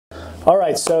All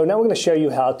right, so now we're going to show you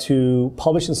how to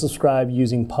publish and subscribe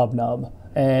using Pubnub.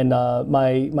 And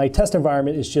my test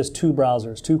environment is just two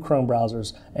browsers, two Chrome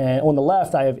browsers. And on the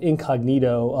left, I have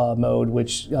incognito mode,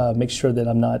 which makes sure that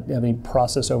I'm not having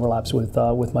process overlaps with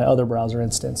my other browser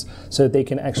instance, so that they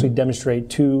can actually demonstrate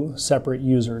two separate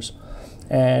users.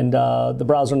 And the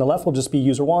browser on the left will just be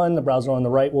user 1, the browser on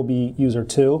the right will be user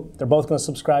 2. They're both going to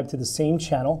subscribe to the same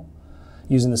channel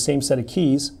using the same set of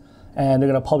keys, and they're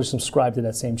going to publish and subscribe to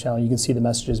that same channel. You can see the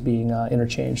messages being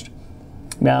interchanged.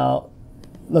 Now,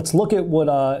 let's look at what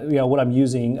what I'm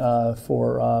using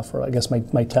for I guess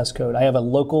my test code. I have a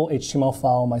local HTML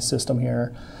file on my system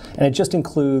here, and it just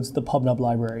includes the Pubnub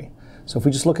library. So if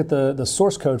we just look at the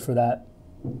source code for that,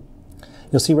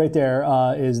 you'll see right there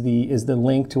is the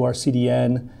link to our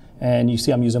CDN, and you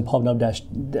see I'm using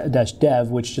pubnub-dev,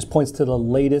 which just points to the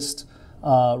latest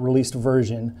released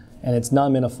version, and it's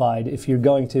non-minified. If you're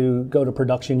going to go to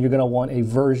production, you're going to want a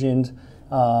versioned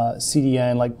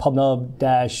CDN like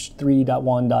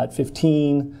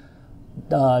pubnub-3.1.15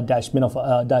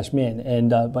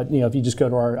 -min. But if you just go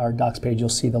to our docs page, you'll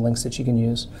see the links that you can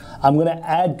use. I'm going to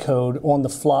add code on the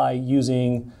fly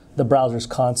using the browser's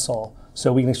console.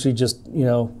 So we can actually just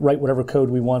write whatever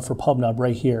code we want for Pubnub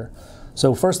right here.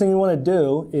 So first thing you want to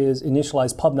do is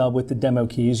initialize Pubnub with the demo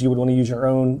keys. You would want to use your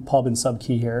own pub and sub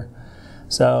key here.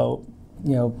 So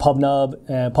Pubnub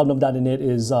and pubnub.init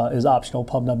is optional.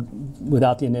 Pubnub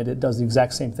without the init, it does the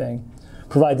exact same thing.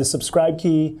 Provide the subscribe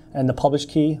key and the publish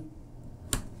key.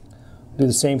 Do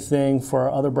the same thing for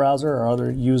our other browser or other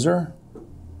user.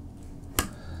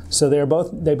 So they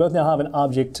both now have an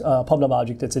object, Pubnub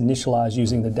object that's initialized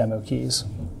using the demo keys.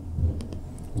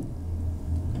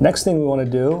 Next thing we want to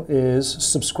do is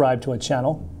subscribe to a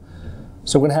channel.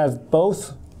 So we're going to have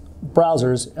both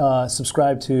browsers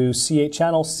subscribe to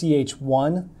channel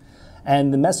CH1,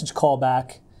 and the message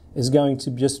callback is going to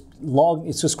just log.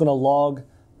 It's just going to log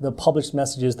the published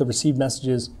messages, the received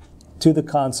messages, to the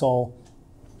console,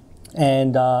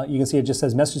 and you can see it just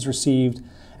says message received,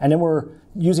 and then we're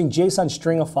using JSON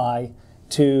stringify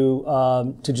to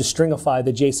just stringify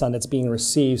the JSON that's being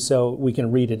received, so we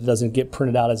can read it. It doesn't get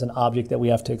printed out as an object that we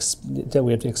have to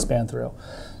expand through.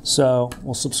 So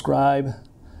we'll subscribe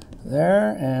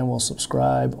there, and we'll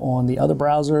subscribe on the other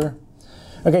browser.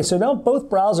 Okay, so now both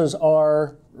browsers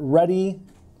are ready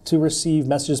to receive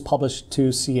messages published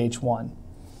to CH1.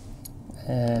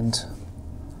 And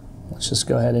let's just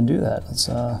go ahead and do that.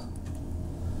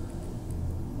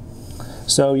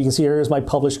 So you can see here's my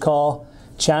published call,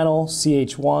 channel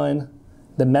CH1,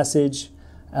 the message.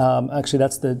 Actually,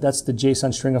 that's the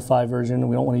JSON stringify version.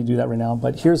 We don't want to do that right now.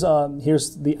 But here's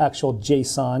the actual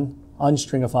JSON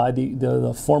unstringified,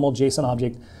 the formal JSON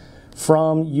object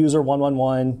from user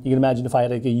 111. You can imagine if I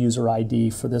had like a user ID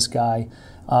for this guy,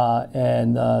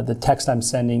 and the text I'm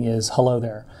sending is hello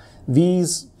there.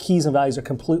 These keys and values are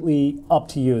completely up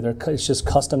to you. It's just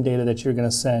custom data that you're going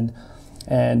to send,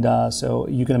 and so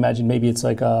you can imagine maybe it's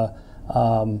like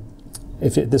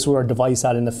if this were a device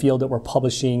out in the field that we're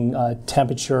publishing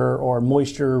temperature or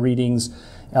moisture readings,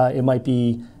 it might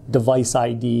be device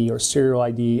ID or serial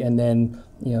ID, and then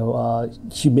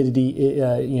humidity,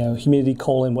 humidity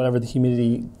colon, whatever the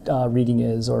humidity reading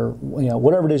is, or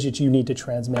whatever it is that you need to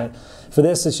transmit. For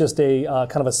this, it's just a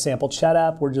kind of a sample chat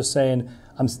app. We're just saying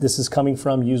this is coming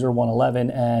from user 111,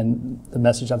 and the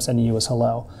message I'm sending you is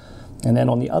hello. And then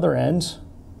on the other end,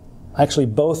 actually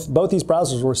both these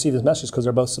browsers will receive this message because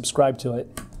they're both subscribed to it.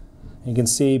 You can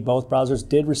see both browsers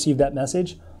did receive that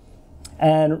message.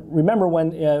 And remember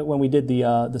when we did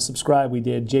the subscribe, we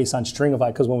did JSON stringify,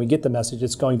 because when we get the message,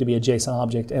 it's going to be a JSON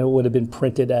object, and it would have been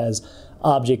printed as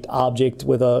object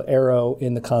with an arrow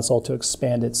in the console to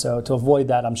expand it. So to avoid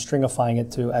that, I'm stringifying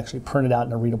it to actually print it out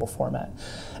in a readable format.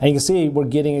 And you can see we're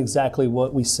getting exactly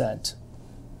what we sent.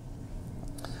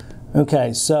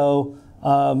 Okay, so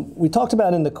we talked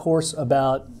about in the course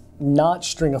about not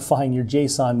stringifying your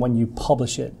JSON when you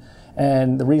publish it.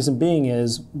 And the reason being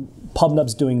is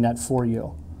Pubnub's doing that for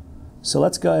you. So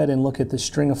let's go ahead and look at the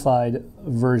stringified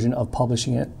version of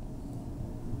publishing it.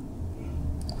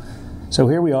 So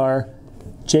here we are,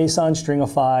 JSON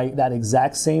stringify, that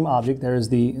exact same object. There's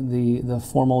the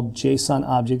formal JSON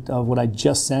object of what I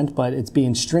just sent, but it's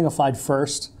being stringified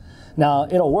first. Now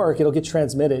it'll work, it'll get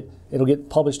transmitted, it'll get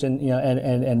published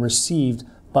and received,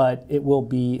 but it'll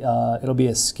be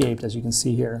escaped, as you can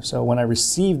see here. So when I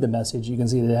receive the message, you can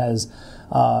see that it has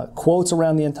quotes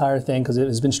around the entire thing because it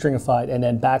has been stringified, and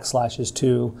then backslashes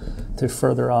to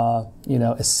further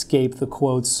escape the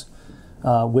quotes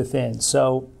within.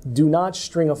 So do not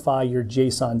stringify your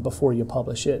JSON before you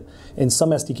publish it. In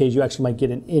some SDKs, you actually might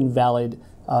get an invalid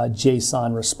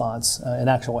JSON response, an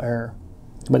actual error.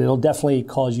 but it'll definitely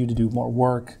cause you to do more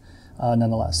work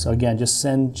nonetheless. So again, just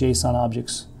send JSON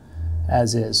objects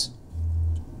as is.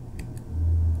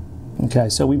 Okay,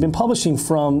 so we've been publishing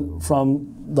from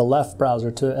the left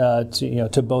browser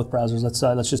to both browsers.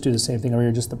 Let's just do the same thing over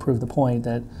here just to prove the point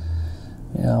that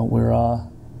we're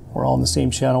all in the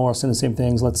same channel, we're sending the same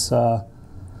things. This time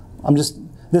I'm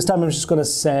just going to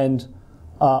send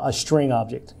a string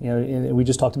object. We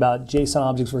just talked about JSON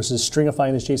objects versus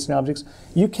stringifying this JSON objects.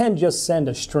 You can just send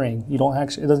a string. You don't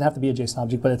actually, it doesn't have to be a JSON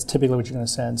object, but it's typically what you're going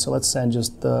to send. So let's send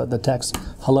just the text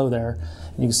hello there.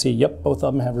 And you can see, yep, both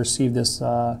of them have received this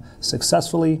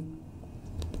successfully.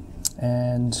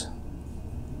 And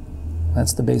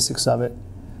that's the basics of it.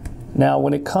 Now,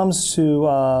 when it comes to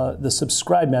the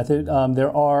subscribe method,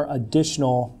 there are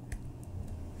additional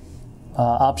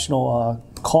optional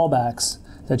callbacks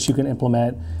that you can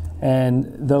implement, and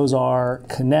those are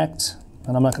connect,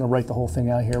 and I'm not going to write the whole thing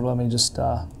out here, but let me just,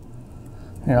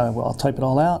 I'll type it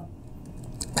all out.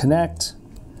 Connect,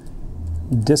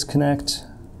 disconnect,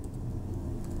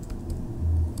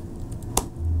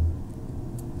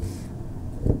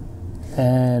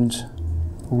 and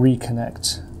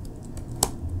reconnect.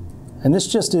 And this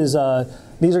just is,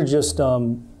 these are just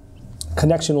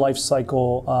connection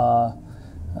lifecycle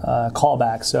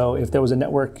callbacks. So if there was a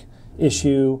network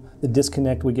issue, the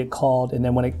disconnect would get called, and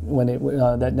then when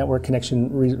that network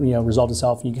connection resolved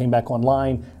itself, you came back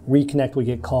online, reconnect would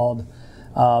get called.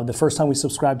 The first time we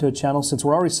subscribe to a channel, since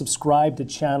we're already subscribed to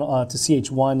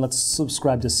CH1, let's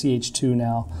subscribe to CH2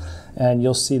 now, and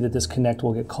you'll see that this connect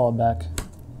will get called back.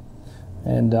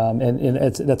 And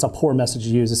that's a poor message to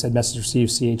use. It said message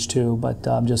received CH2, but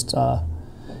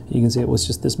you can see it was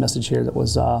just this message here that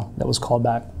was called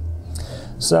back.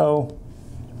 So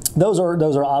those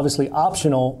are obviously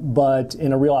optional, but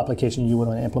in a real application you would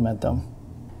want to implement them.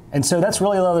 And so that's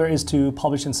really all there is to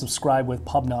publish and subscribe with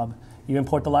Pubnub. You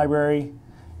import the library,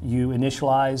 you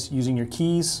initialize using your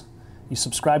keys, you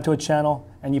subscribe to a channel,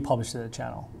 and you publish to the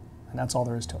channel. And that's all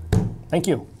there is to it. Thank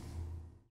you.